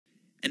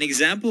An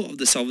example of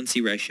the solvency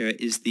ratio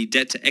is the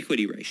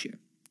debt-to-equity ratio.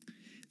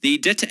 The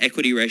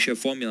debt-to-equity ratio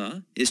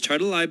formula is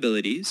total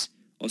liabilities,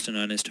 also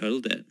known as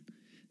total debt,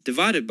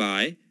 divided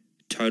by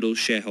total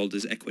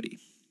shareholders' equity.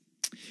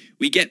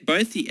 We get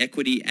both the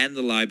equity and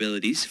the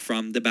liabilities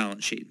from the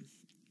balance sheet.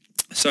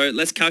 So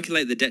let's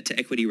calculate the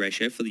debt-to-equity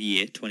ratio for the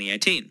year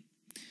 2018.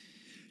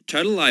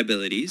 Total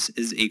liabilities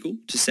is equal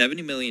to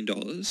 $70 million,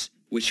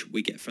 which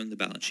we get from the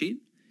balance sheet,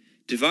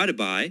 divided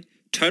by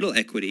total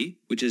equity,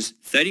 which is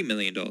 $30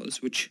 million,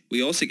 which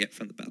we also get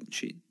from the balance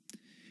sheet,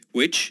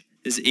 which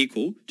is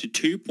equal to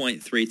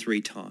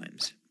 2.33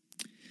 times.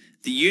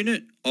 The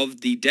unit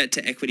of the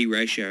debt-to-equity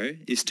ratio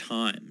is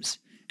times,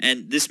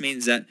 and this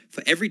means that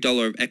for every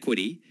dollar of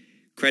equity,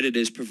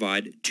 creditors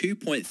provide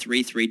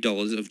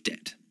 $2.33 of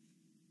debt.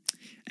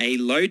 A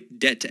low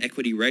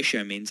debt-to-equity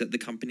ratio means that the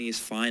company is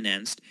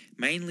financed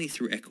mainly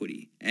through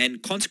equity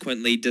and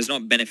consequently does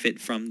not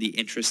benefit from the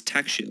interest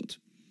tax shield.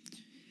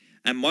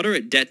 A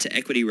moderate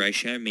debt-to-equity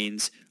ratio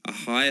means a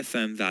higher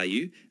firm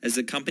value as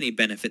the company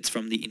benefits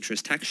from the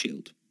interest tax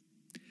shield.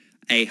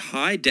 A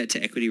high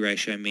debt-to-equity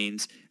ratio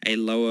means a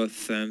lower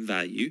firm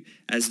value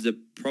as the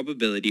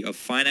probability of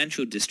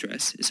financial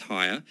distress is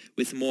higher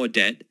with more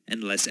debt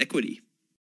and less equity.